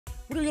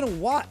What are we gonna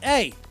watch?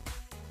 Hey!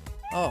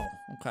 Oh,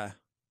 okay.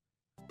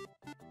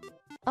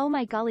 Oh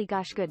my golly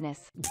gosh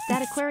goodness.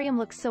 That aquarium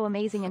looks so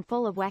amazing and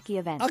full of wacky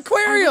events.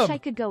 Aquarium! I wish I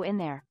could go in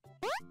there.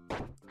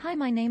 Hi,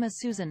 my name is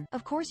Susan.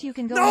 Of course you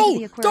can go No! into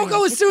the aquarium. Don't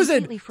go with It's Susan!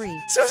 completely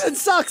free. Susan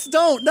sucks!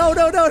 Don't! No,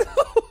 no, no, no!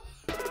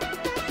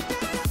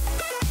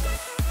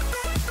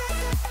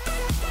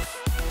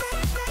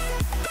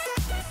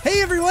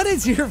 Hey everyone,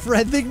 it's your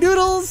friend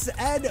Thinknoodles,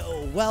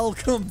 and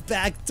welcome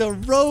back to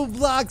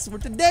Roblox, where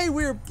today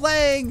we're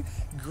playing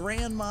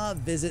Grandma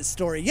Visit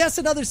Story. Yes,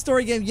 another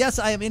story game. Yes,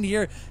 I am in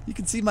here. You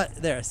can see my,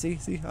 there, see,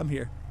 I'm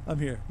here.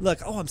 Look,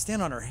 oh, I'm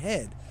standing on her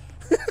head.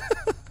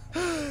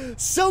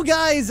 So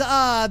guys,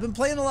 I've been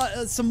playing a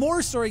lot, some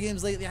more story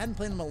games lately. I hadn't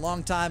played them in a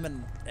long time,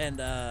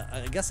 and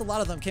I guess a lot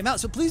of them came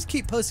out. So please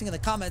keep posting in the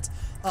comments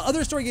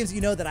other story games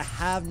you know that I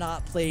have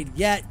not played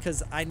yet,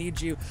 because I need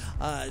you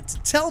to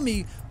tell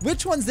me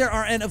which ones there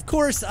are. And of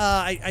course,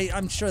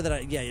 I'm sure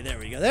that yeah, there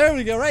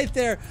we go, right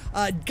there.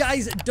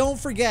 Guys, don't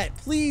forget,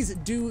 please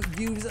do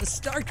use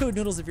star code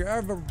Noodles if you're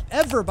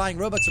ever buying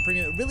Robux or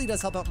Premium. It really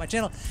does help out my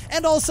channel.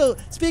 And also,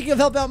 speaking of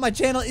help out my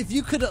channel, if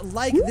you could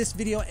like this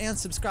video and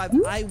subscribe,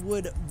 I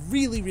would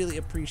really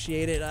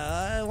appreciate it.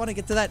 I want to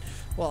get to that.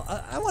 Well,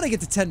 I want to get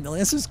to 10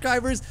 million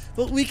subscribers,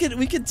 but we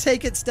could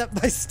take it step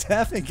by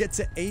step and get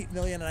to 8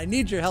 million, and I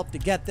need your help to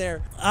get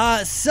there.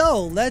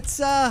 So let's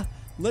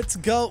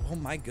go. Oh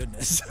my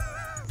goodness.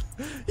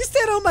 You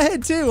stand on my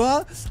head too,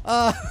 huh?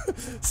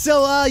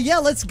 Yeah,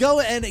 let's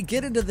go and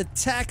get into the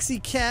taxi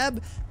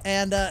cab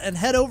and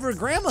head over to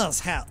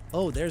Grandma's house.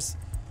 Oh,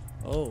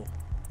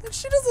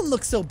 she doesn't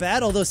look so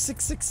bad, although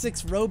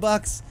 666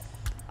 Robux.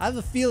 I have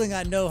a feeling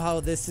I know how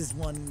this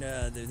one's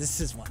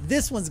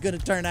gonna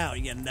turn out,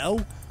 you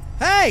know?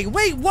 Hey,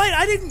 wait, what?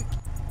 I didn't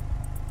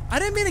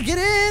mean to get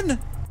in.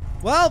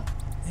 Well,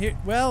 here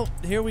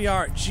we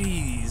are.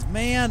 Jeez,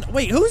 man.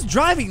 Wait, who's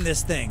driving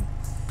this thing?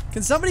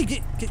 Can somebody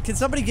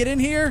get in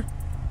here?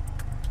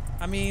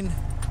 I mean,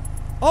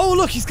 oh,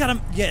 look, he's got a,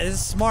 yeah, this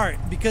is smart,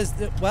 because,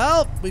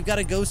 well, we've got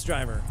a ghost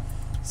driver.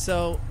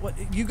 So, what,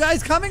 you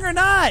guys coming or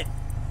not?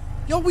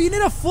 Yo, we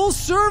need a full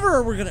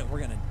server. We're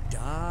gonna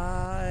die.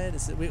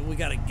 We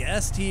got a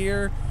guest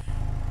here,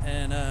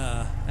 and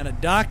a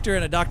doctor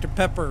in a Dr.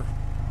 Pepper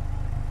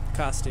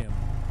costume.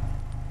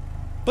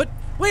 But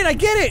wait, I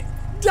get it,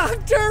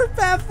 Dr.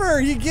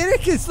 Pepper. You get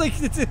it? It's like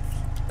it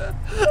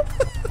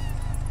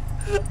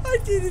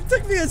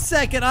took me a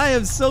second. I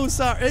am so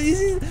sorry.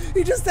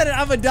 He just said it.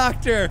 I'm a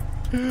doctor.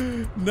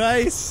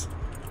 Nice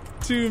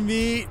to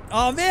meet.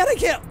 Oh man, I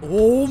can't.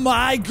 Oh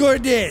my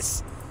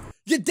goodness.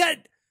 You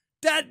dead.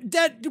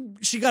 That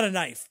she got a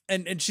knife,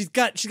 and she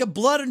got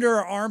blood under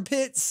her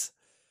armpits.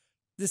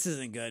 This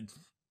isn't good.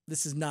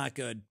 This is not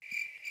good.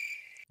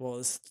 Well,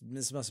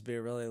 this must be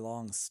a really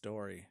long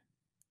story,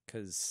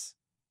 cause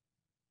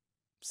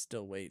I'm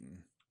still waiting.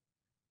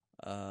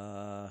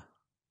 What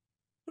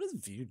does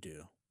view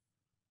do?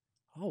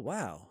 Oh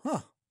wow,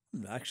 huh?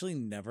 I've actually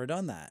never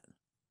done that.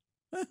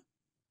 Huh.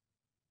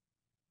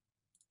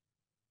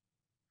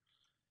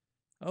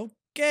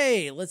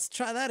 Okay, let's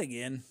try that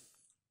again.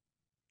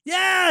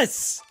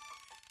 Yes!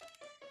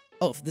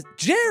 Oh,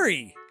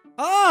 Jerry!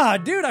 Ah,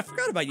 dude, I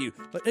forgot about you.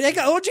 But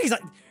oh, geez,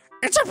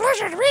 it's a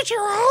pleasure to meet you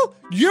all.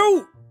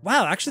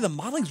 Wow, actually, the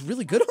modeling's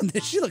really good on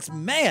this. She looks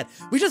mad.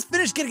 We just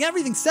finished getting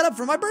everything set up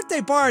for my birthday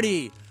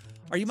party.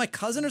 Are you my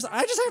cousin or something?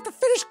 I just have to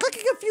finish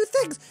cooking a few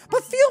things,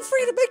 but feel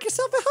free to make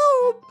yourself at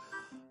home.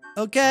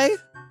 Okay,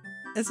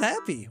 it's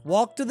happy.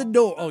 Walk to the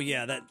door. Oh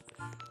yeah,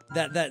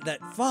 that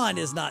font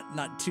is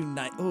not too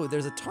nice. Oh,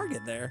 there's a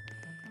target there.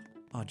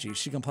 Oh, geez,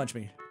 she gonna punch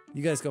me.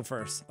 You guys go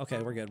first.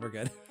 Okay, we're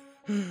good.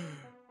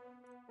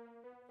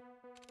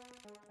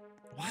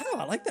 Wow,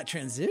 I like that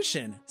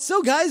transition.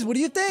 So guys, what do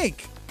you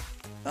think?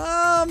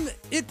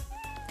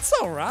 It's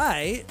all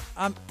right.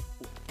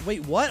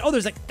 Wait, what? Oh,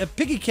 there's like a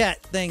piggy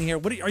cat thing here.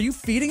 Are you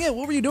feeding it?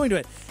 What were you doing to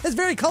it? It's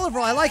very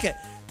colorful. I like it.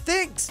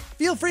 Thanks.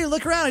 Feel free to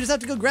look around. I just have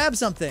to go grab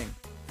something.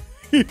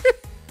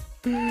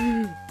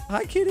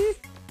 Hi, kitty.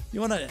 You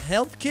want a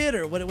health kit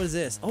or what is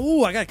this?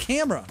 Oh, I got a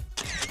camera.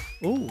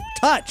 Oh,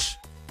 touch.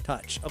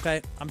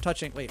 Okay, I'm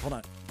touching. Wait, hold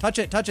on. Touch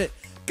it.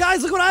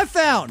 Guys, look what I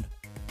found.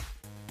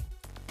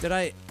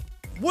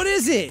 What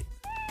is it?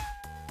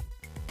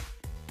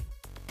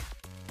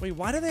 Wait,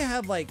 why do they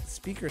have like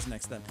speakers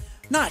next to them?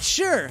 Not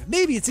sure.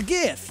 Maybe it's a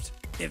gift.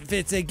 If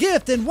it's a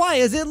gift, then why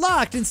is it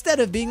locked instead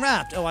of being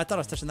wrapped? Oh, I thought I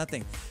was touching that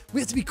thing.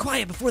 We have to be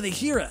quiet before they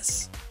hear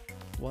us.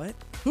 What?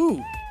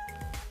 Who?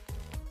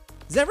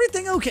 Is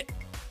everything okay?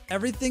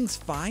 Everything's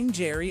fine,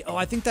 Jerry. Oh,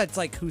 I think that's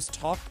like who's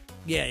talk.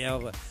 Yeah.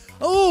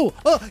 Oh,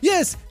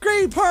 yes,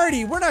 great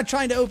party. We're not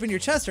trying to open your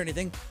chest or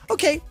anything.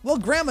 Okay, well,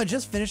 Grandma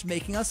just finished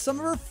making us some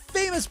of her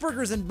famous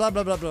burgers and blah,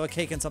 blah, blah, blah,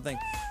 cake and something.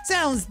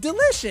 Sounds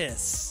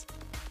delicious.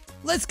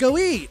 Let's go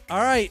eat.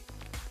 All right.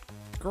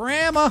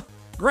 Grandma,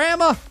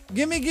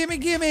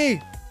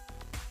 gimme.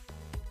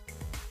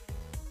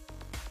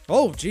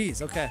 Oh,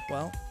 geez. Okay,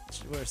 well,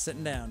 we're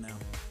sitting down now.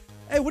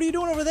 Hey, what are you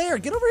doing over there?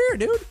 Get over here,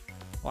 dude.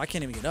 Oh, I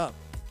can't even get up.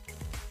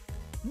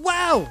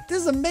 Wow,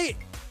 this is amazing.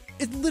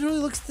 It literally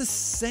looks the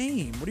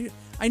same.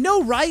 I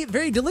know, right?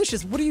 Very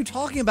delicious. What are you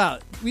talking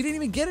about? We didn't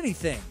even get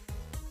anything.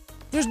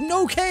 There's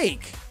no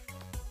cake.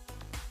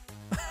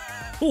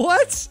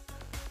 What?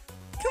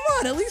 Come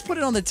on, at least put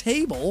it on the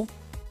table.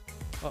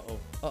 Uh-oh,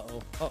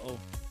 uh-oh, uh-oh.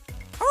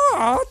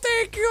 Oh,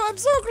 thank you. I'm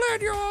so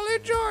glad you all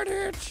enjoyed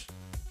it.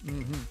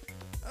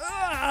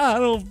 I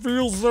don't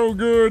feel so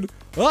good.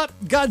 Oh,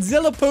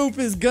 Godzilla Poop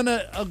is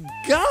gonna... Oh,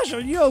 gosh, are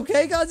you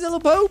okay,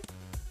 Godzilla Poop?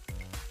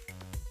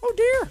 Oh,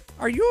 dear.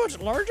 Are you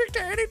allergic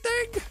to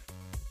anything?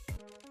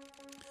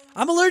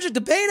 I'm allergic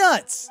to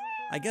peanuts.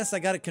 I guess I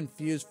got it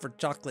confused for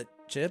chocolate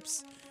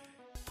chips.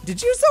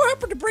 Did you so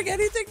happen to bring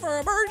anything for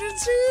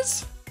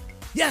emergencies?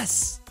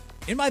 Yes,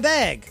 in my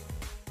bag.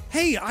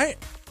 Hey,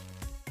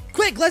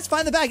 quick, let's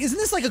find the bag. Isn't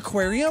this like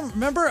aquarium?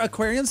 Remember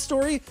aquarium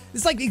story?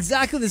 It's like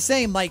exactly the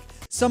same. Like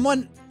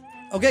someone,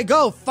 okay,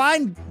 go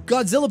find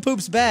Godzilla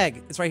Poop's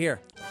bag. It's right here.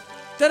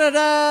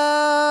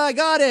 Da-da-da, I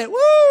got it.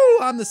 Woo,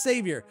 I'm the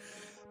savior.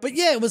 But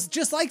yeah, it was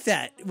just like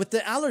that with the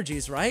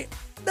allergies, right?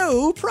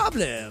 No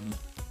problem.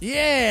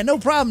 Yeah, no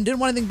problem. Didn't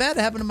want anything bad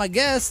to happen to my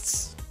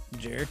guests.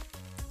 Jared.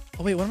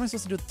 Oh wait, what am I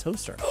supposed to do with the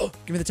toaster? Oh,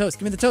 give me the toast,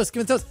 give me the toast,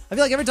 give me the toast. I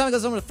feel like every time I go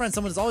somewhere with a friend,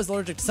 someone is always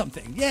allergic to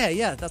something.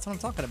 Yeah, that's what I'm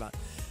talking about.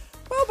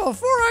 Well,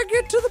 before I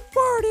get to the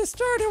party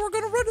started, we're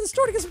gonna run to the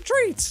store to get some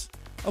treats.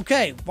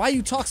 Okay, why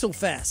you talk so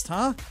fast,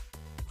 huh?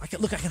 I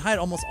can hide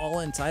almost all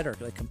inside her,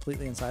 like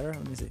completely inside her.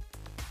 Let me see.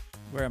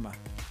 Where am I?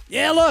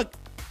 Yeah, look.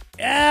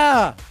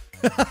 Yeah.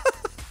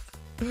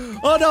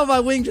 Oh no, my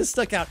wing just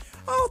stuck out.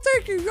 Oh,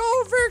 thank you.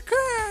 Y'all are very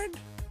kind.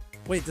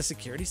 Wait, the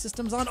security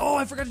system's on? Oh,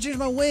 I forgot to change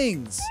my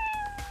wings.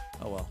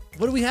 Oh well.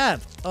 What do we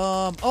have?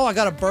 Oh, I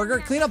got a burger.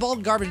 Clean up all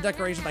garbage and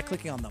decoration by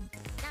clicking on them.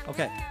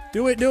 Okay.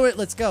 Do it.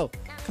 Let's go.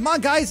 Come on,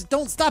 guys.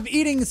 Don't stop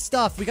eating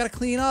stuff. We gotta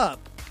clean up.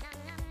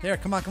 There,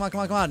 come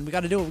on. We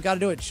gotta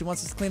do it. She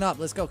wants us to clean up.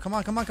 Let's go. Come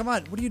on.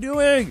 What are you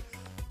doing?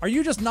 Are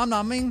you just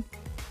nom-nomming?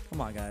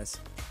 Come on, guys.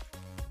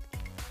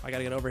 I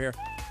gotta get over here.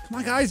 Come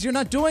on, guys. You're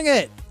not doing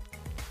it.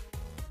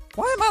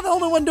 Why am I the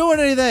only one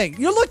doing anything?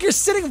 Look, you're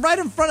sitting right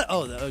in front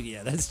of... Oh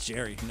yeah, that's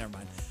Jerry. Never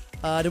mind.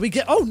 Did we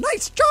get... Oh,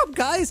 nice job,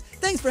 guys.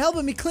 Thanks for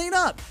helping me clean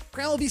up.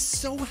 Grandma will be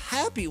so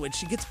happy when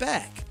she gets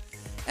back.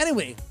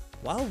 Anyway,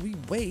 while we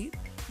wait,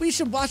 we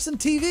should watch some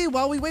TV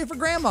while we wait for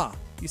Grandma.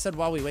 You said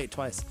while we wait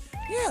twice.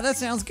 Yeah, that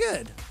sounds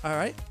good. All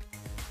right.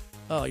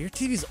 Oh, your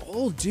TV's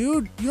old,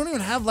 dude. You don't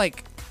even have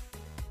like...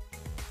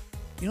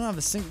 You don't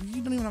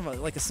even have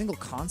like a single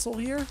console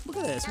here? Look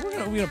at this. We're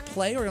gonna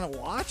play? We're gonna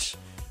watch?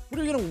 What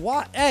are we gonna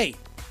watch? Hey!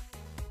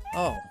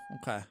 Oh,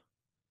 okay.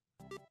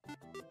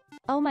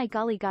 Oh my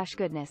golly gosh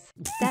goodness.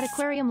 That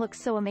aquarium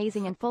looks so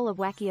amazing and full of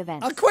wacky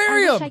events.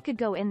 Aquarium! I wish I could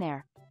go in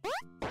there.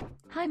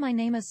 Hi, my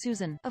name is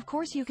Susan. Of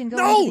course you can go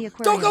No! into the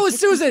aquarium. Don't go with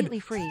It's Susan! completely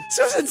free.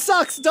 Susan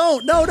sucks!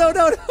 Don't! No!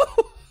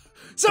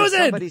 Susan!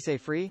 Did somebody say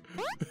free?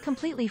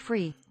 Completely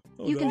free.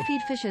 Oh, You no. can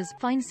feed fishes,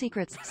 find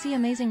secrets, see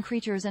amazing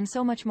creatures and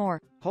so much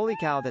more. Holy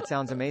cow, that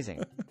sounds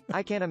amazing.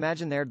 I can't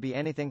imagine there'd be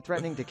anything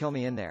threatening to kill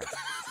me in there.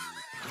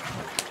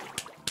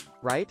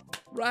 Right?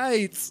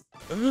 Right.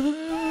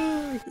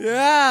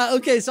 Yeah,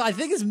 okay, so I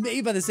think it's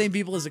made by the same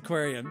people as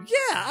Aquarium.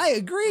 Yeah, I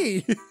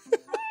agree.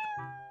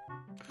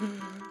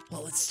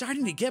 Well, it's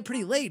starting to get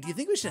pretty late. Do you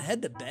think we should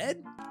head to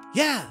bed?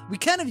 Yeah, we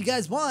can if you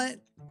guys want.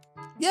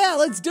 Yeah,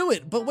 let's do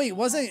it. But wait,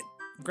 wasn't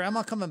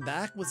Grandma coming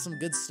back with some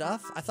good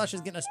stuff? I thought she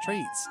was getting us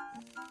treats.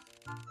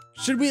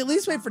 Should we at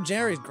least wait for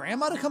Jerry's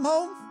grandma to come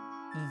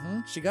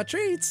home? She got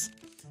treats.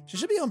 She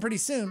should be home pretty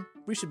soon.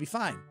 We should be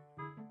fine.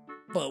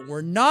 But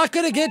we're not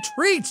gonna get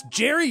treats,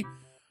 Jerry!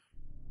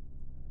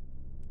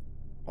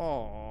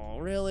 Oh,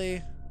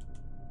 really?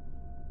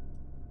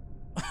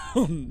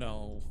 Oh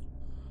no.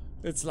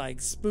 It's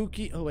like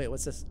spooky. Oh wait,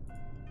 what's this?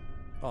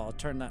 Oh, I'll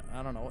turn that,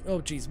 I don't know.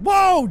 Oh geez.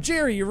 Whoa,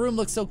 Jerry, your room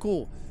looks so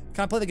cool.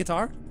 Can I play the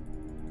guitar?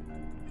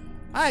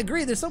 I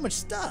agree, there's so much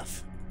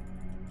stuff.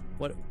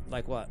 What,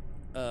 like what?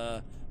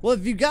 Well,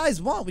 if you guys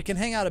want, we can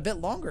hang out a bit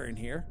longer in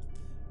here.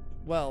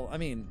 Well, I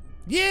mean,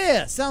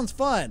 yeah, sounds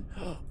fun.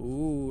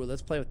 Ooh,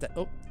 let's play with that.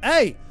 Oh,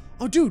 hey!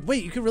 Oh, dude,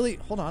 wait, you can really,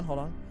 hold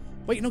on.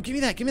 Wait, no, give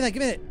me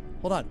that.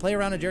 Hold on, play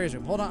around in Jerry's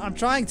room. Hold on, I'm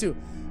trying to.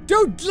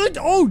 Dude,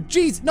 oh,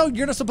 jeez. No,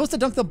 you're not supposed to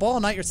dunk the ball,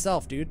 not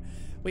yourself, dude.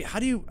 Wait, how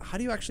do you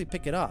actually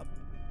pick it up?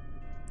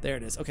 There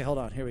it is. Okay, hold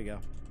on, here we go.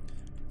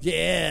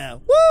 Yeah,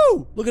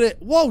 woo! Look at it.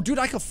 Whoa, dude,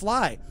 I could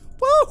fly.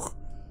 Woo!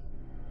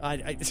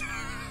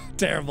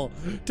 Terrible.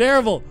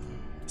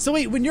 So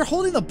wait, when you're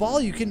holding the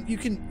ball,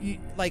 you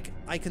like,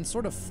 I can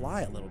sort of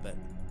fly a little bit.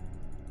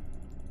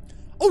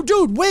 Oh,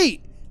 dude,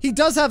 wait! He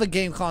does have a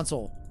game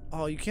console.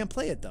 Oh, you can't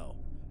play it, though.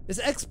 It's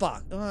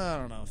Xbox. Oh, I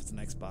don't know if it's an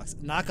Xbox.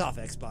 Knockoff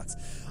Xbox.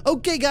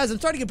 Okay, guys, I'm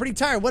starting to get pretty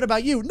tired. What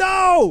about you?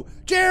 No!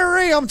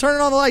 Jerry! I'm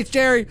turning on the lights,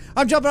 Jerry!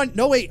 I'm jumping on...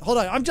 No, wait, hold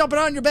on. I'm jumping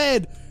on your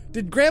bed.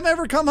 Did Grandma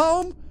ever come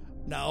home?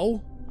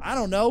 No. I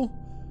don't know.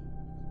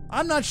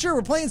 I'm not sure.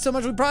 We're playing so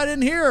much we probably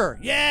didn't hear her.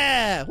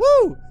 Yeah!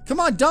 Woo! Come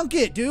on, dunk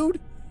it, dude.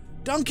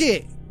 Dunk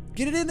it.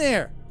 Get it in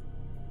there.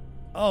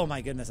 Oh,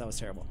 my goodness. That was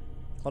terrible.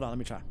 Hold on. Let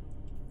me try.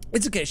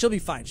 It's okay. She'll be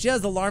fine. She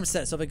has the alarm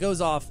set, so if it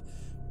goes off...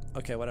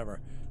 Okay, whatever.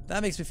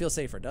 That makes me feel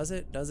safer. Does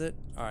it?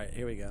 All right,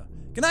 here we go.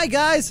 Good night,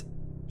 guys.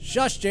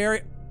 Shush,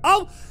 Jerry.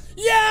 Oh,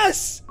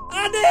 yes!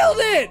 I nailed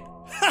it!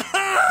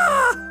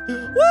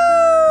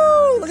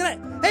 Woo! Look at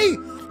that. Hey,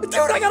 dude,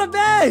 I got a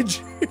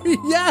badge!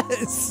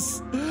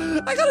 Yes!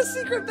 I got a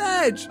secret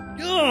badge!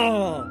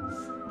 Oh,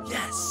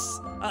 yes!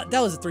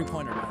 That was a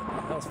 3-pointer.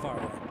 That was far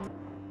away.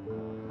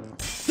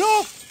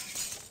 No!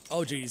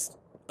 Oh, jeez.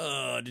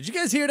 Did you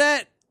guys hear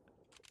that?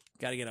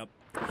 Gotta get up.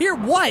 Hear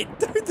what?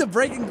 The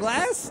breaking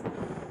glass?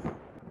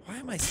 Why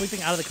am I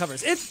sleeping out of the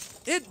covers?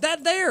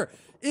 That there!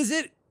 Is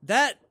it,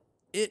 that,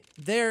 it,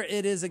 there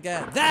it is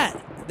again.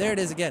 There it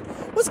is again.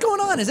 What's going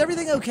on? Is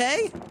everything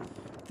okay?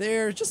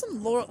 There's just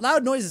some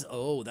loud noises.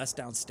 Oh, that's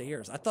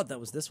downstairs. I thought that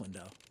was this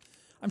window.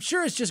 I'm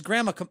sure it's just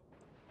Grandma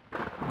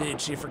Did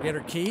she forget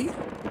her key?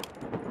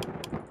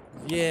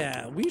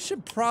 Yeah, we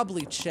should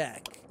probably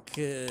check.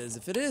 Because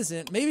if it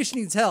isn't, maybe she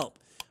needs help.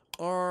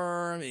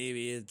 Or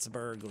maybe it's a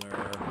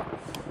burglar.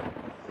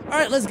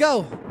 Alright, let's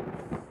go.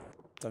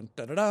 Dun,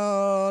 dun, dun,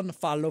 dun.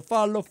 Follow,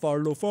 follow,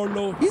 follow,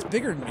 follow. He's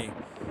bigger than me.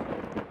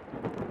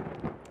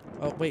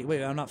 Oh, wait,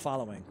 I'm not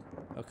following.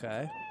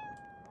 Okay.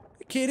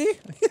 Hey, kitty.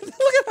 Look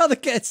at how the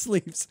cat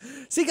sleeps.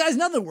 See, guys,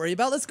 nothing to worry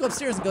about. Let's go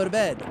upstairs and go to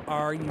bed.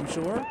 Are you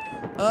sure?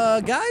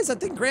 Guys, I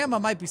think Grandma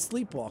might be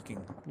sleepwalking.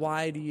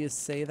 Why do you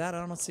say that?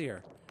 I don't see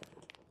her.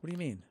 What do you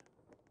mean?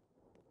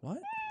 What?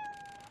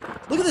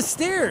 Look at the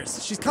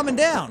stairs. She's coming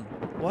down.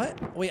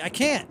 What? Wait, I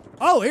can't.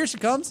 Oh, here she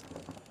comes.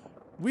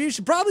 We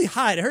should probably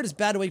hide. I heard it's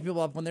bad to wake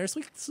people up when they're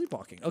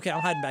sleepwalking. Okay,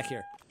 I'm hiding back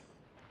here.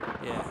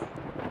 Yeah.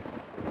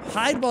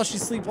 Hide while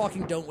she's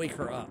sleepwalking. Don't wake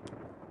her up.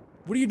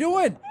 What are you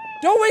doing?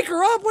 Don't wake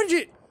her up. What are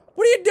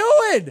you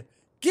doing?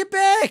 Get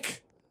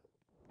back.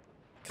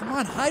 Come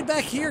on, hide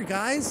back here,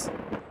 guys.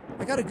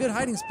 I got a good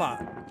hiding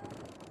spot.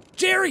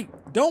 Jerry,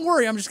 don't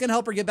worry. I'm just going to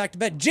help her get back to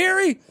bed.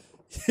 Jerry,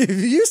 if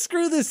you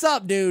screw this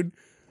up, dude.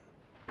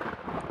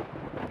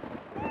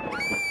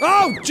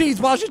 Oh, jeez,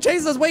 while she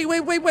chases us. Wait.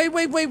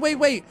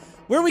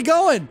 Where are we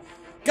going?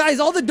 Guys,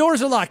 all the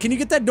doors are locked. Can you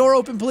get that door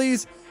open,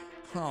 please?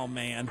 Oh,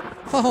 man.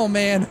 Oh,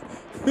 man.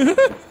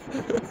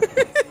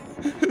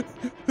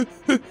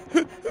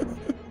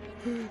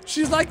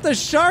 She's like the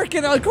shark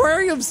in an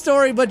aquarium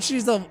story, but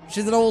she's an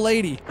old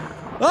lady.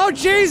 Oh,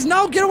 jeez,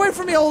 no, get away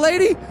from me, old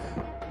lady.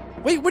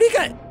 Wait, what do you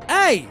got?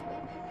 Hey,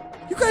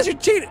 you guys are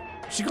cheating.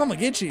 She gonna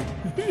get you.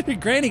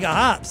 Granny got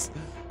hops.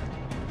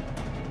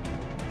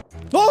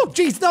 Oh,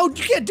 jeez, no, you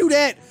can't do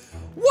that.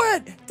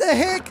 What the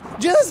heck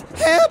just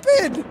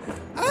happened?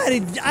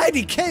 I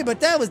decay, but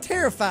that was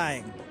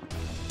terrifying.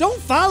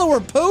 Don't follow her,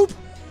 poop.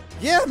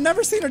 Yeah, I've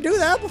never seen her do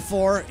that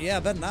before. Yeah, I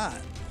bet not.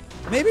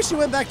 Maybe she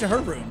went back to her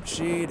room.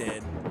 She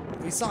did.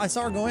 I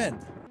saw her go in.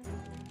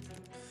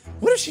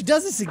 What if she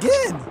does this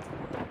again?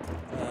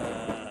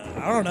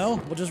 I don't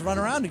know. We'll just run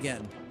around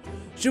again.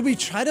 Should we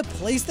try to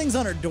place things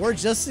on her door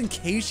just in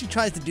case she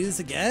tries to do this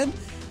again?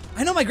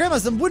 I know my grandma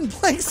has some wooden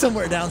planks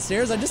somewhere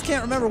downstairs. I just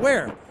can't remember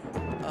where.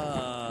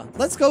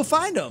 Let's go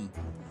find them.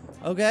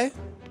 Okay.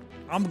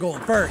 I'm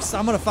going first.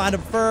 I'm going to find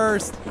him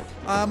first.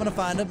 I'm going to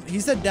find him. He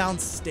said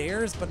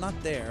downstairs, but not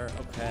there.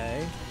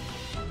 Okay.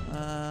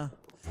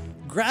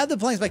 Grab the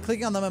planks by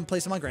clicking on them and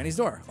place them on Granny's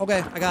door.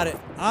 Okay, I got it.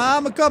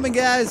 I'm a-coming,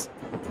 guys.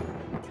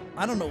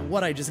 I don't know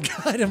what I just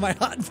got in my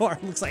hot bar.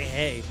 It looks like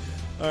hay.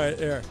 All right,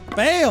 there.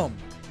 Bam!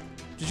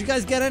 Did you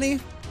guys get any?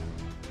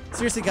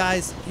 Seriously,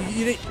 guys.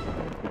 You didn't...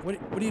 What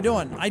are you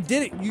doing? I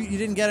did it. You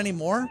didn't get any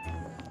more?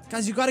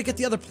 Guys, you got to get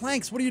the other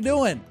planks. What are you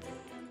doing?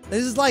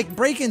 This is like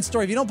break-in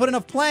story. If you don't put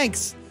enough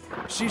planks,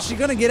 she's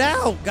gonna get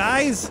out,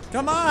 guys.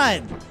 Come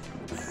on.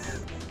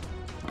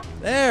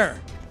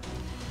 There.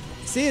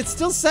 See, it's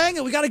still saying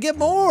it. We gotta get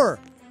more.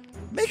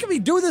 Making me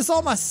do this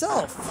all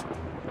myself.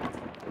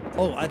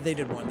 Oh, they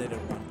did one. They did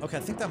one. Okay, I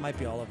think that might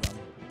be all of them.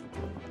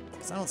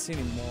 Because I don't see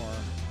any more.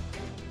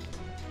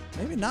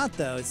 Maybe not,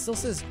 though. It still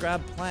says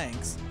grab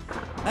planks.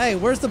 Hey,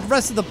 where's the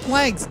rest of the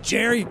planks,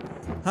 Jerry?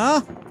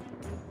 Huh?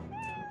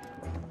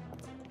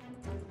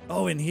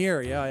 Oh, in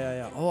here.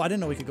 Yeah. Oh, I didn't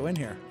know we could go in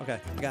here. Okay,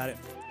 I got it.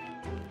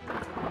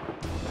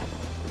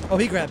 Oh,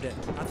 he grabbed it.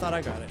 I thought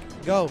I got it.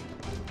 Go.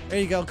 There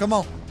you go. Come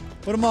on.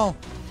 Put them on.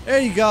 There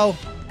you go.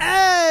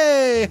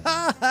 Hey!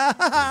 Ha ha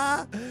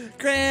ha!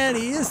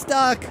 Granny is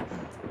stuck.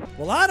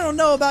 Well, I don't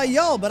know about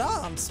y'all, but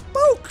I'm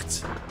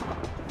spooked.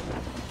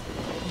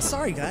 I'm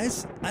sorry,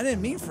 guys. I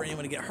didn't mean for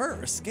anyone to get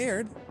hurt or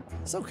scared.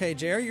 It's okay,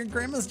 Jerry. Your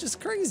grandma's just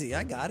crazy.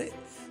 I got it.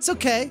 It's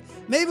okay.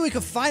 Maybe we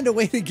could find a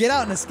way to get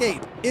out and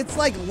escape. It's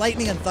like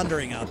lightning and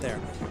thundering out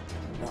there.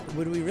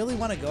 Would we really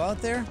want to go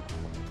out there?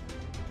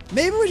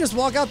 Maybe we just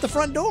walk out the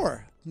front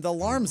door. The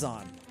alarm's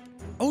on.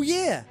 Oh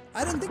yeah,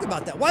 I didn't think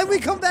about that. Why did we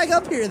come back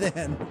up here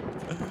then?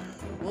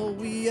 Well,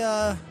 we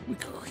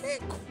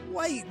can't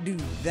quite do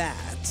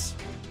that.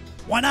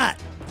 Why not?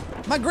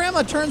 My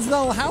grandma turns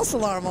the house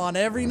alarm on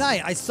every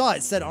night. I saw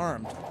it said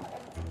armed.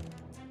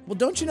 Well,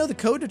 don't you know the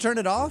code to turn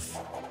it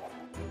off?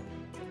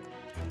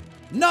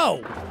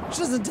 No, she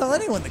doesn't tell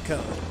anyone the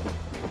code.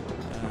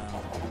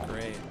 Oh,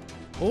 great.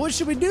 Well, what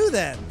should we do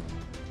then?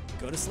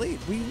 Go to sleep.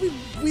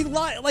 We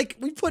lie, like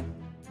we put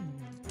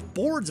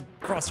boards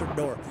across her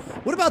door.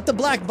 What about the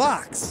black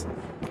box?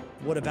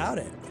 What about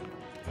it?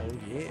 Oh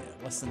yeah,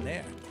 what's in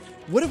there?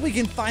 What if we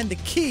can find the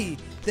key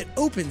that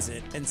opens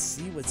it and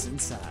see what's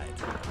inside?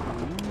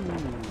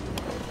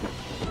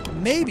 Ooh.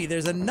 Maybe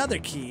there's another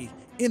key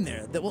in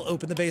there that will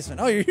open the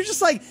basement. Oh, you're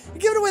just like, you're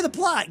giving away the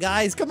plot,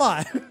 guys. Come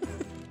on.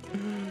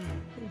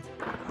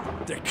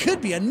 There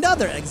could be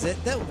another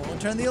exit that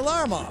won't turn the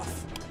alarm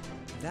off.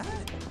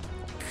 That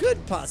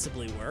could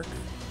possibly work.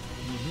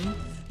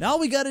 Now all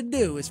we gotta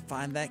do is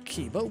find that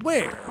key. But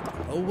where?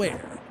 Oh,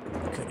 where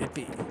could it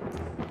be?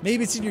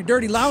 Maybe it's in your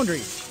dirty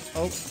laundry.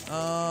 Oh,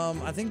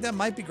 I think that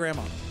might be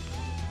Grandma.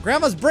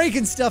 Grandma's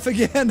breaking stuff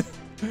again.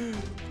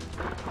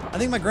 I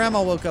think my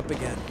grandma woke up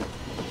again.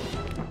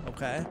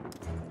 Okay.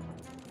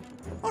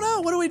 Oh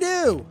no, what do we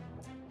do?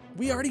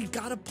 We already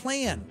got a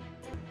plan.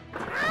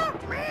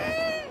 Help me!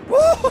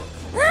 Woo!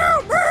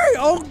 Help me!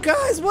 Oh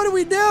guys, what do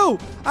we do?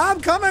 I'm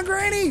coming,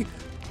 Granny!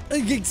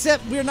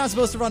 Except we're not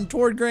supposed to run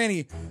toward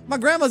Granny. My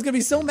grandma's gonna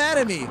be so mad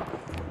at me.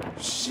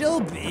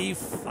 She'll be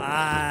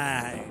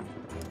fine.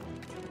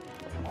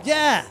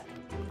 Yeah!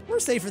 We're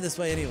safer this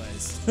way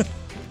anyways.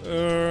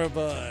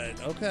 But,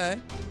 okay.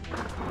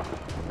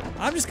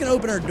 I'm just gonna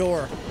open her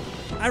door.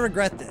 I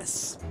regret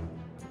this.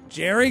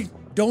 Jerry,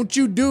 don't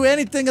you do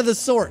anything of the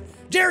sort.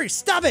 Jerry,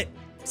 stop it!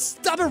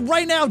 Stop it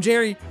right now,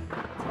 Jerry!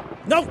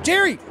 No,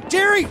 Jerry!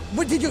 Jerry!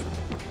 What did you...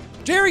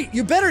 Jerry,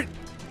 you better...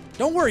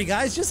 Don't worry,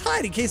 guys. Just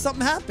hide in case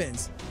something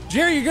happens.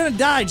 Jerry, you're gonna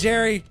die,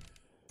 Jerry.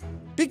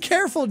 Be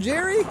careful,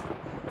 Jerry.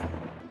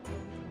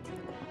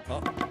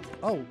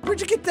 Oh,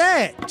 where'd you get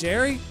that,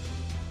 Jerry?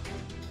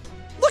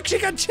 Look, she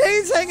got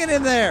chains hanging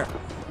in there.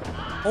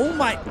 Oh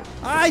my...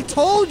 I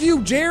told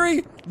you,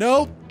 Jerry.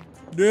 Nope.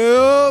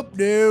 Nope.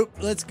 Nope.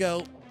 Let's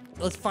go.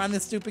 Let's find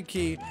this stupid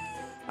key.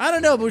 I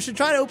don't know, but we should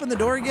try to open the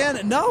door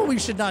again. No, we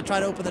should not try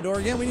to open the door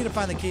again. We need to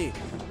find the key.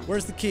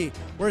 Where's the key?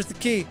 Where's the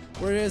key?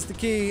 Where is the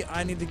key?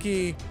 I need the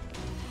key.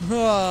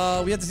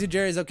 Oh, we have to see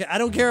Jerry's okay. I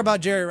don't care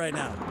about Jerry right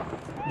now.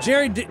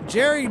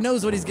 Jerry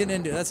knows what he's getting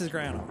into. That's his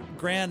grandma.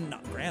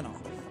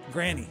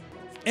 Granny.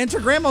 Enter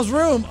Grandma's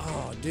room.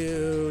 Oh,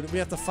 dude. We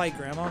have to fight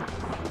Grandma.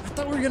 I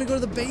thought we were going to go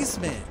to the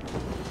basement.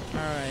 All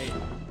right.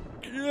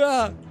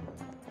 Yeah.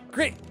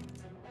 Great.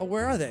 Oh,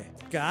 where are they?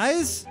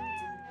 Guys?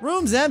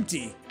 Room's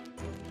empty.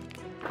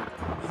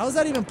 How is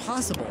that even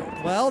possible?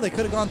 Well, they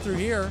could have gone through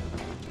here.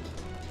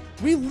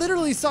 We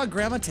literally saw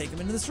Grandma take him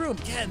into this room.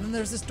 Yeah, and then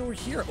there's this door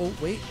here. Oh,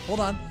 wait. Hold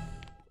on.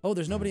 Oh,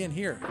 there's nobody in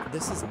here.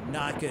 This is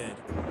not good.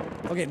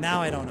 Okay,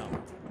 now I don't know.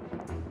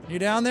 You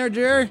down there,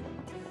 Jerry?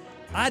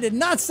 I did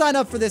not sign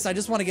up for this. I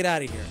just want to get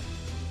out of here.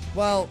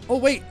 Well, oh,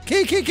 wait.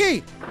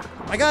 Key.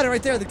 I got it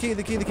right there. The key. Get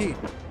it.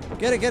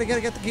 Get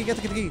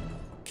the key.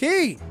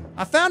 Key.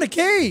 I found a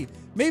key.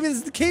 Maybe this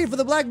is the key for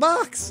the black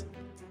box.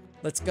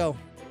 Let's go.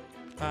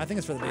 I think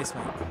it's for the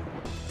basement.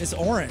 It's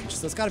orange,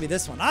 so it's got to be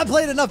this one. I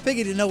played enough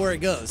Piggy to know where it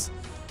goes.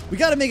 We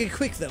got to make it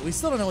quick, though. We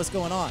still don't know what's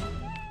going on.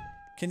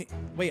 Can you...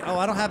 Wait, oh,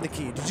 I don't have the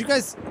key. Did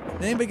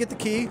anybody get the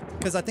key?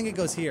 Because I think it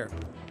goes here.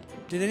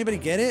 Did anybody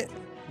get it?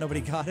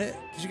 Nobody got it?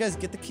 Did you guys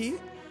get the key?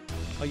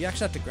 Oh, you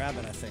actually have to grab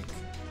it, I think.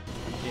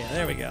 Yeah,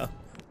 there we go. All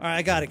right,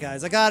 I got it,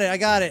 guys. I got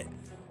it.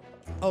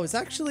 Oh, it's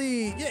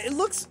actually... Yeah, it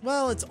looks...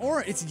 Well, it's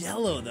orange. It's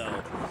yellow,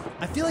 though.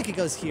 I feel like it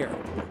goes here.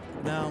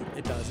 No,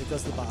 it does. It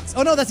goes to the box.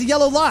 Oh, no, that's a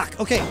yellow lock.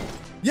 Okay.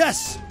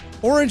 Yes.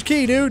 Orange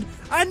key, dude.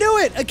 I knew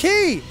it. A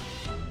key.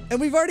 And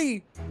we've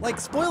already, like,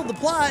 spoiled the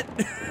plot.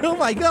 Oh,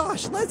 my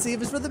gosh. Let's see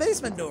if it's for the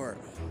basement door.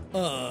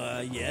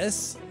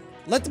 Yes.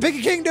 Let the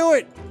Piggy King do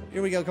it.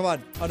 Here we go. Come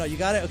on. Oh, no, you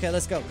got it? Okay,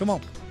 let's go. Come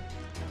on.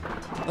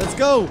 Let's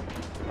go.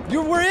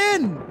 We're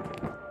in.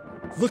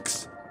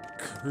 Looks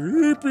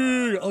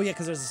creepy. Oh, yeah,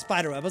 because there's a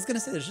spider web. I was going to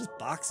say there's just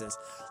boxes.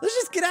 Let's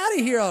just get out of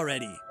here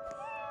already.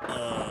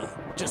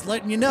 Just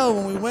letting you know,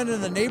 when we went into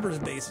the neighbor's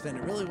basement,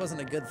 it really wasn't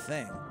a good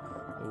thing.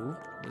 Oh,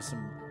 there's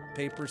some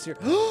papers here.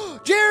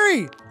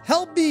 Jerry!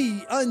 Help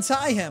me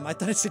untie him. I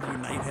thought it said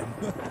unite him.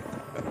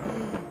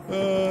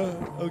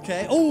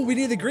 Okay. Oh, we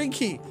need the green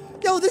key.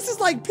 Yo, this is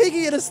like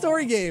Piggy in a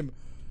story game.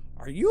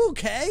 Are you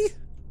okay?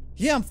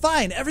 Yeah, I'm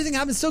fine. Everything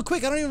happened so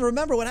quick, I don't even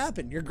remember what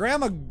happened. Your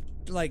grandma,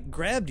 like,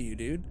 grabbed you,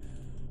 dude.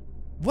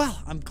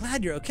 Well, I'm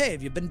glad you're okay.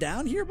 Have you been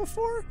down here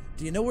before?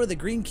 Do you know where the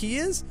green key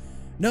is?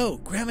 No,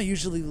 Grandma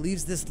usually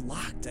leaves this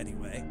locked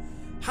anyway.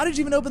 How did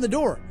you even open the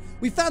door?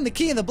 We found the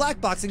key in the black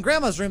box in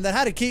Grandma's room that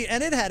had a key,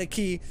 and it had a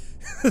key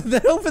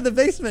that opened the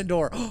basement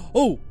door.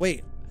 Oh,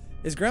 wait.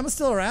 Is Grandma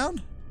still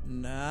around?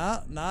 Nah,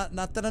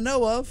 not that I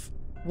know of.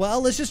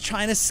 Well, let's just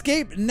try and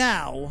escape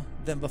now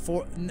than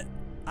before.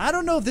 I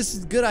don't know if this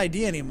is a good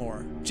idea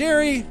anymore.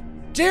 Jerry,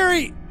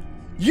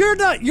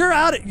 you're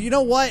out. You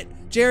know what,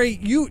 Jerry,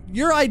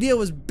 your idea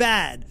was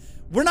bad.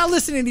 We're not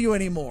listening to you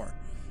anymore.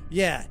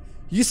 Yeah.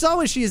 You saw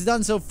what she has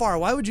done so far.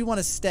 Why would you want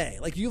to stay?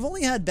 Like, you've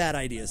only had bad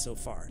ideas so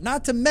far.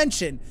 Not to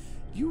mention,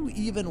 you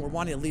even were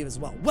wanting to leave as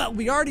well. Well,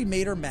 we already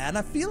made her mad, and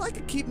I feel like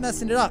I keep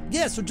messing it up.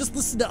 Yeah, so just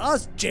listen to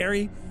us,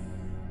 Jerry.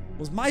 It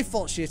was my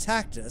fault she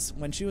attacked us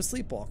when she was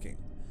sleepwalking.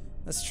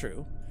 That's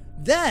true.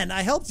 Then,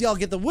 I helped y'all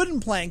get the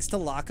wooden planks to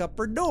lock up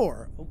her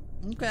door.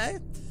 Okay.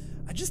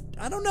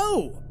 I don't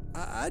know.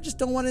 I just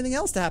don't want anything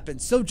else to happen.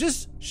 So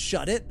just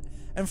shut it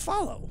and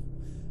follow.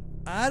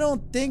 I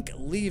don't think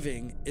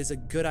leaving is a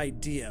good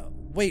idea.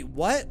 Wait,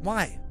 what?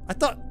 Why? I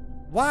thought,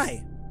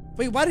 why?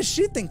 Wait, why does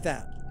she think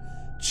that?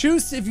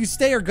 Choose if you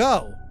stay or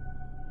go.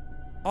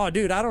 Oh,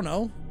 dude, I don't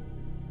know.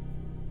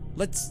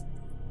 Let's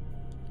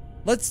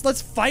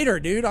fight her,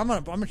 dude. I'm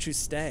gonna choose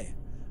stay.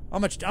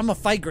 I'm gonna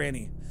fight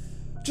Granny.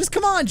 Just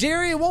come on,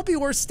 Jerry. It won't be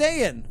worth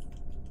staying.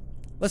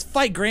 Let's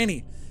fight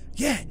Granny.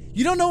 Yeah,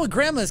 you don't know what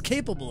Grandma is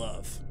capable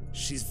of.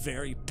 She's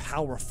very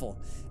powerful.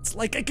 It's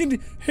like I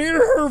can hear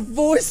her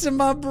voice in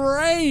my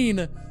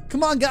brain.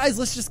 Come on, guys,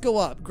 let's just go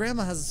up.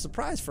 Grandma has a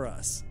surprise for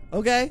us.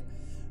 Okay?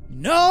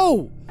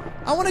 No!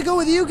 I want to go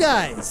with you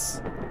guys.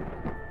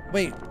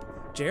 Wait,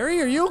 Jerry,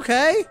 are you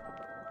okay?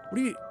 What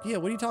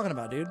are you talking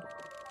about, dude?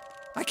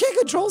 I can't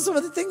control some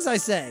of the things I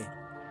say.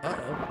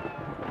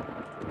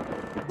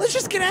 Uh-oh. Let's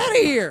just get out of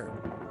here.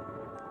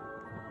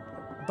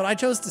 But I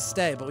chose to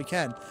stay, but we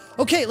can.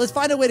 Okay, let's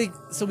find a way to,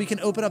 so we can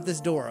open up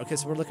this door. Okay,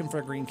 so we're looking for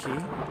a green key.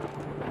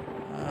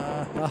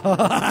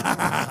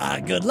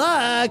 Good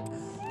luck.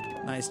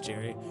 Nice,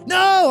 Jerry.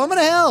 No, I'm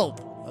gonna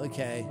help.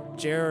 Okay,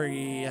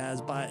 Jerry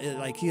has,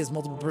 he has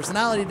multiple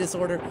personality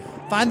disorder.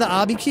 Find the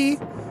obby key.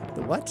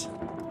 The what?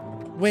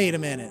 Wait a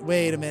minute.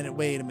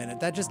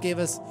 That just gave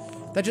us,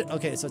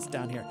 okay, so it's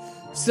down here.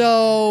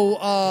 So,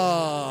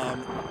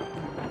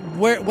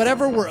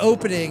 whatever we're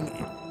opening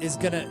is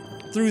gonna,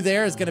 through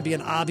there is gonna be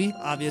an obby,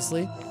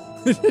 obviously.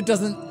 It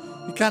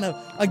kind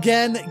of,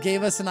 again,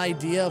 gave us an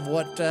idea of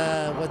what's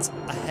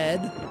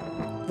ahead.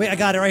 Wait, I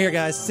got it right here,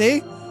 guys.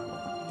 See?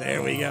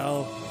 There we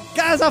go.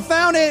 Guys, I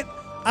found it!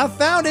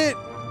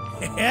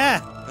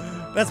 Yeah!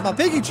 That's my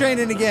piggy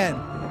training again.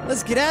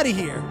 Let's get out of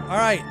here. All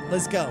right,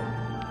 let's go.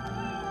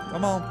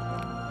 Come on.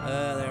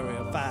 There we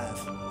go.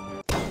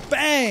 5.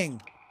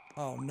 Bang!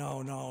 Oh,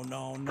 no.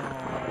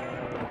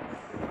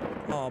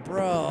 Oh,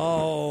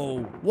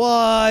 bro.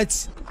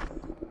 What?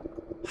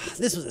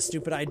 This was a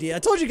stupid idea. I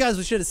told you guys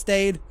we should have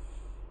stayed.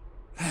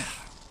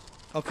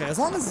 Okay, as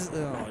long as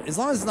it's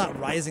not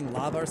rising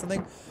lava or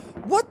something.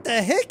 What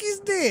the heck is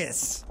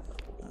this?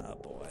 Oh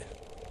boy.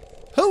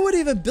 Who would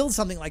even build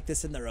something like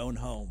this in their own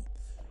home?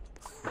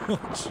 Oh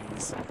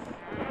jeez.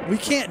 We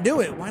can't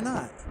do it. Why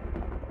not?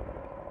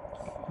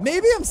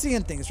 Maybe I'm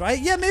seeing things, right?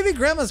 Yeah, maybe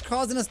Grandma's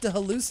causing us to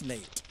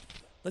hallucinate.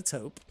 Let's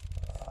hope.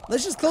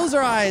 Let's just close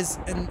our eyes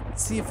and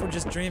see if we're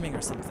just dreaming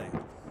or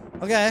something.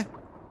 Okay.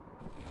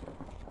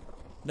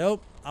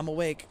 Nope, I'm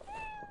awake.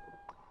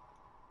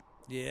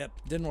 Yep,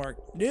 didn't work.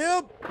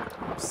 Nope,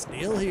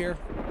 still here.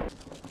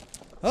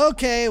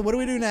 Okay, what do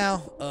we do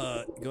now?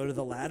 Go to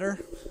the ladder.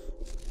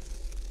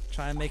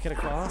 Try and make it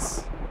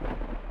across.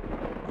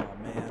 Oh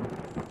man.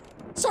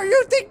 So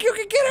you think you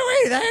can get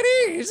away that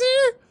easy?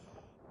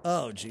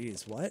 Oh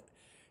jeez, what?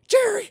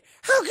 Jerry,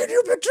 how can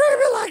you betray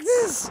me like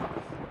this?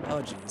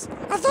 Oh jeez,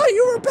 I thought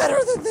you were better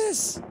than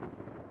this.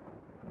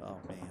 Oh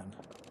man.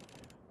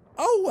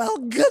 Oh well,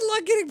 good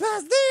luck getting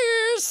past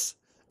this.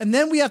 And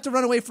then we have to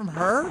run away from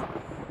her?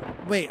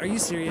 Wait, are you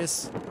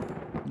serious?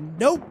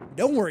 Nope.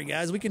 Don't worry,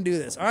 guys. We can do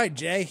this. All right,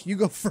 Jay, you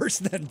go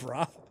first then,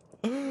 bro.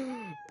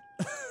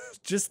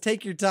 Just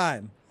take your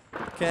time.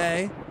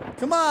 Okay.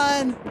 Come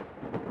on.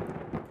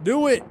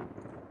 Do it.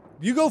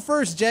 You go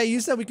first, Jay.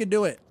 You said we could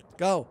do it.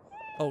 Go.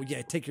 Oh,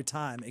 yeah, take your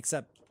time,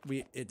 except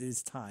it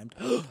is timed.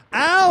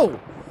 Ow!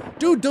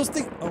 Dude, those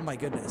things. Oh, my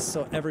goodness.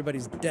 So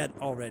everybody's dead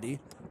already.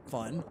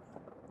 Fun.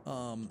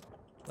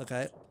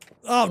 Okay.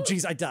 Oh,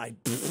 jeez, I died.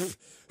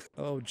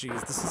 Oh,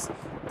 jeez,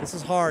 this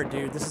is hard,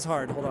 dude. This is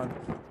hard. Hold on.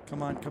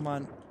 Come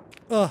on.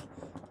 Ugh.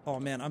 Oh,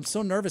 man, I'm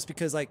so nervous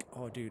because, like,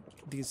 oh, dude,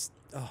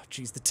 oh,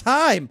 jeez, the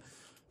time.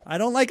 I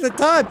don't like the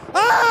time.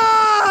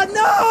 Ah,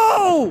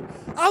 no!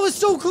 I was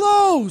so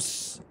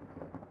close.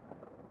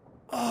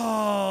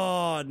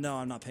 Oh, no,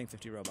 I'm not paying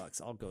 50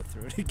 Robux. I'll go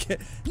through it again.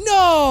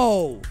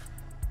 No!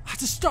 I have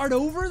to start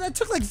over? That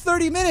took like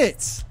 30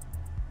 minutes.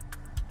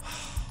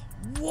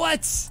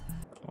 What?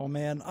 Oh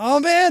man,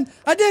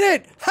 I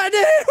did it!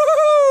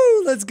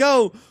 Woohoo! Let's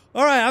go!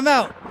 Alright, I'm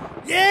out.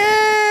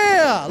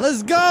 Yeah!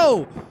 Let's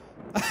go!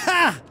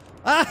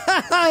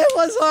 It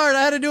was hard,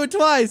 I had to do it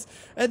twice.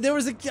 And there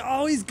was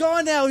oh, he's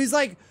gone now. He's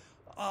like,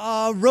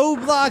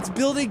 Roblox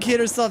building kid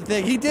or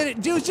something. He did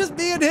it. Dude, it was just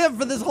me and him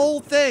for this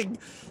whole thing.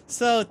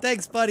 So,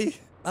 thanks, buddy.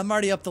 I'm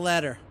already up the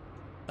ladder.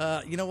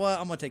 You know what?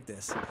 I'm gonna take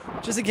this.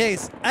 Just in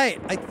case. Hey,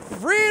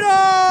 freedom!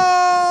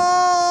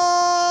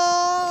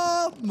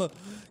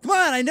 Come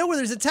on, I know where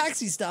there's a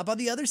taxi stop on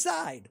the other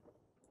side.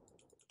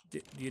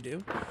 You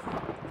do?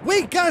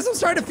 Wait, guys, I'm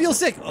starting to feel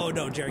sick. Oh,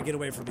 no, Jerry, get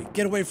away from me.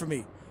 Get away from me.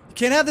 You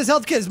can't have this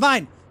health kit. It's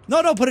mine.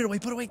 No, put it away.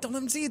 Put it away. Don't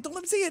let him see it. Don't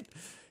let him see it.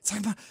 It's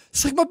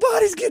like my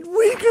body's getting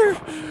weaker.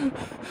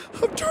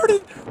 I'm turning.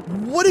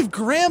 What if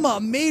Grandma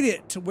made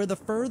it to where the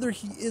further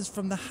he is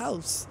from the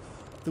house,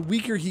 the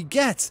weaker he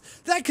gets?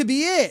 That could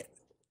be it.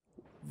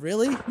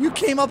 Really? You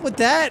came up with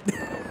that?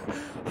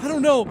 I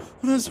don't know.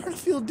 When I'm starting to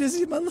feel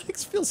dizzy, my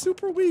legs feel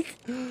super weak.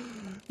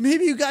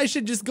 Maybe you guys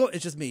should just go.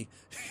 It's just me.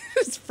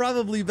 It's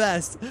probably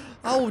best.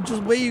 I'll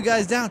just weigh you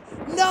guys down.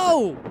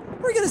 No!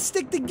 We're gonna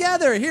stick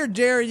together. Here,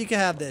 Jerry, you can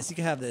have this. You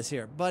can have this.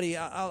 Here, buddy,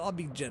 I'll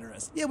be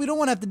generous. Yeah, we don't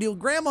want to have to deal with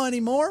Grandma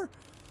anymore.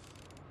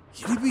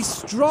 You need to be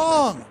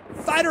strong.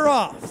 Fight her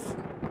off.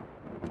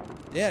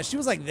 Yeah, she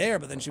was like there,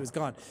 but then she was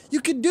gone.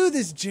 You can do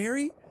this,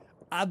 Jerry.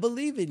 I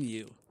believe in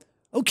you.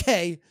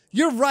 Okay,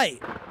 you're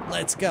right.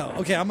 Let's go.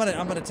 Okay, I'm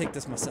gonna take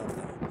this myself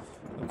though.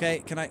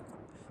 Okay, can I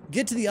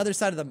get to the other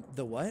side of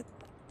the what?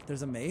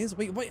 There's a maze.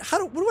 Wait, wait,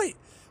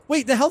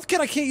 the health kit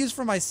I can't use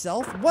for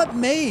myself. What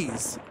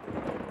maze?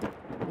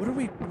 What are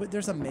we?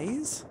 There's a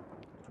maze.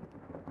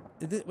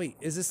 Wait,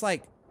 is this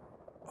like?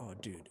 Oh,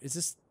 dude, is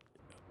this?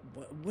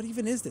 What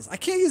even is this? I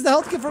can't use the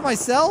health kit for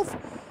myself?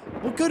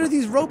 What good are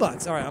these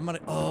Robux? All right, I'm gonna,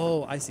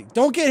 oh, I see.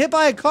 Don't get hit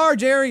by a car,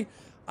 Jerry.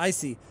 I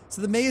see.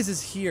 So the maze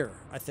is here,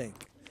 I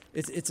think.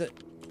 It's a,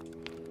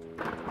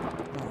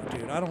 oh,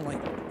 dude, I don't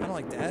like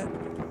that.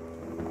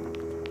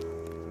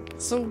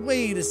 So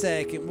wait a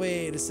second.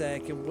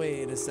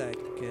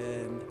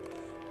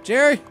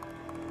 Jerry,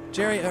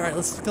 all right,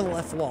 let's to the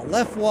left wall.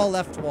 Left wall,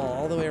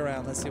 all the way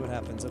around. Let's see what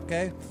happens,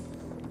 okay?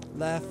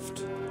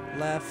 Left.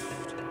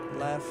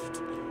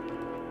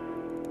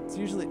 It's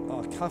usually,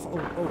 oh, cuff, oh,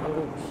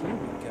 here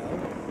we go.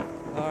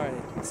 All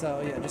right, so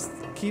yeah, just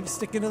keep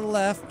sticking to the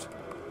left.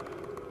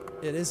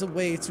 It is a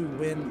way to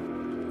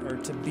win, or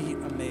to beat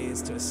a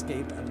maze, to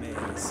escape a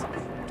maze,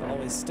 to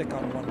always stick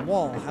on one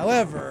wall.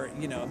 However,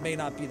 you know, it may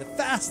not be the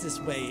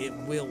fastest way, it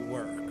will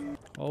work.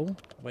 Oh,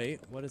 wait,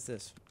 what is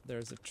this?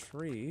 There's a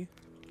tree.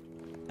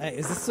 Hey,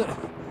 is this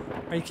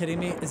are you kidding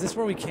me? Is this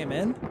where we came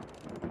in?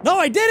 No,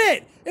 I did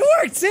it! It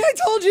worked! See, I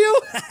told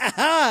you!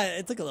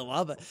 It took a little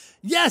while, but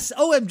yes,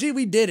 OMG,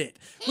 we did it.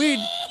 Woo!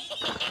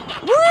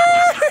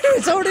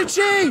 So did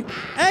she!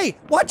 Hey,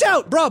 watch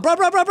out! Bro!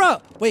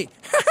 Wait.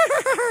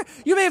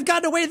 You may have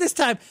gotten away this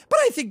time, but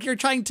I think you're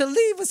trying to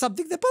leave with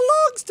something that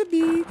belongs to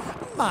me.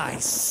 My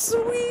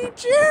sweet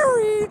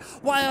Jerry!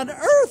 Why on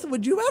earth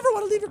would you ever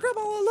want to leave your grandma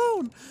all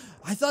alone?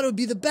 I thought it would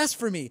be the best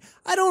for me.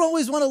 I don't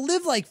always want to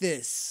live like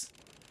this.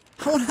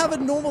 I want to have a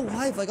normal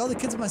life like all the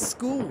kids in my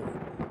school.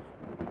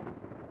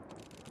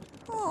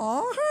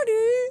 Aw,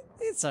 honey,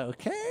 it's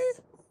okay.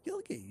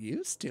 You'll get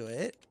used to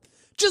it.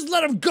 Just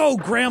let him go,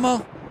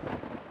 Grandma.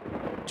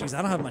 Jeez,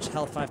 I don't have much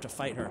health if I have to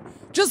fight her.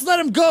 Just let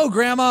him go,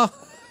 Grandma.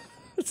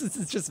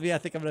 It's just me. I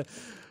think I'm gonna.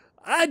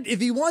 If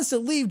he wants to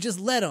leave, just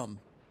let him.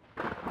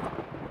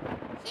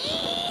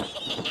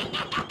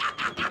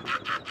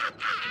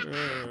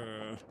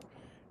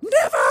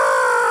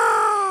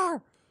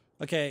 Never.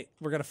 Okay,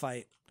 we're gonna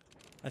fight.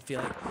 I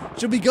feel like.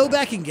 Should we go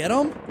back and get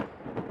him?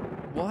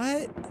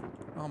 What?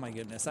 Oh my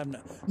goodness, I'm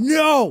not.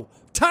 No!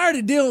 Tired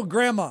of dealing with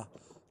Grandma.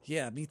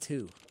 Yeah, me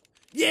too.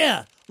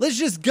 Yeah, let's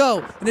just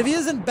go. And if he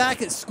isn't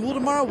back at school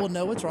tomorrow, we'll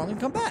know what's wrong and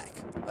come back.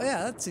 Oh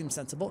yeah, that seems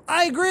sensible.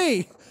 I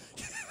agree.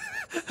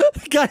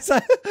 Guys,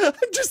 I'm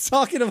just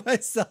talking to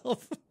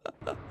myself.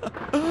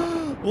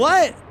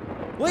 What?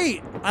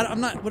 Wait,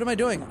 I'm not. What am I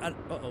doing?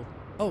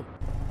 Oh,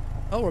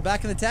 we're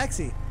back in the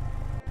taxi.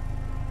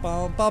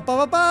 Bum, bum,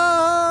 bum, bum,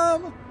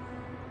 bum.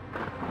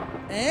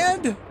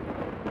 And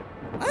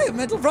I have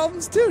mental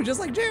problems too, just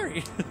like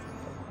Jerry.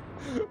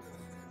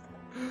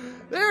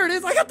 There it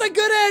is. I got the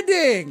good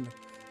ending.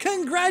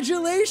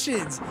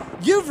 Congratulations.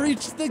 You've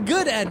reached the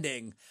good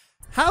ending.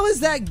 How is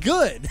that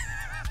good?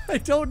 I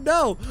don't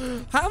know.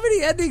 How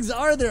many endings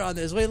are there on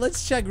this? Wait,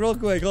 let's check real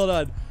quick. Hold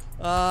on.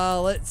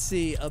 Let's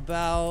see.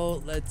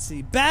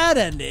 Bad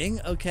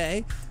ending.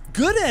 Okay.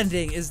 Good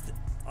ending is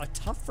a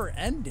tougher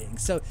ending.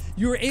 So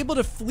you were able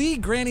to flee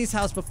Granny's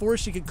house before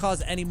she could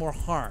cause any more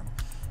harm.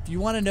 If you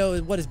want to know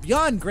what is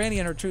beyond Granny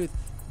and her truth,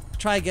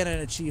 try again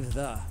and achieve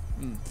the.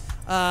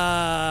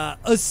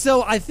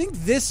 So I think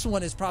this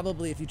one is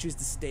probably if you choose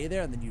to stay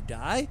there and then you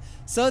die.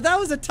 So that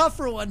was a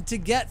tougher one to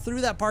get through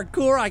that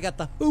parkour. I got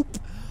the hoop.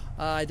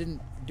 I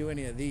didn't do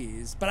any of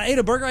these, but I ate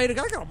a burger. I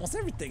got almost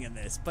everything in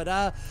this. But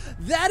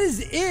that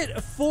is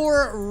it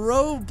for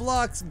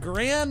Roblox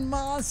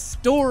Grandma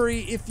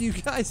Story. If you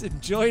guys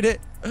enjoyed it,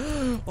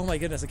 oh my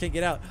goodness, I can't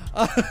get out.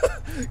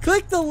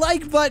 Click the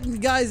like button,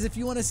 guys, if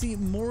you want to see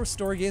more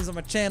story games on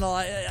my channel.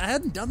 I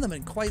hadn't done them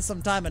in quite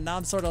some time, and now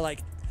I'm sort of like,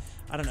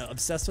 I don't know,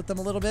 obsessed with them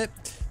a little bit.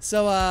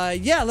 So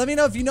yeah, let me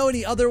know if you know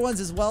any other ones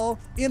as well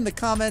in the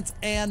comments.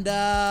 And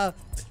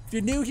if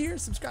you're new here,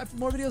 subscribe for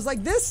more videos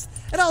like this,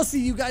 and I'll see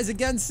you guys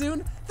again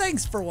soon.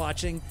 Thanks for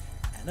watching,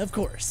 and of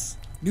course,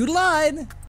 Noodle line.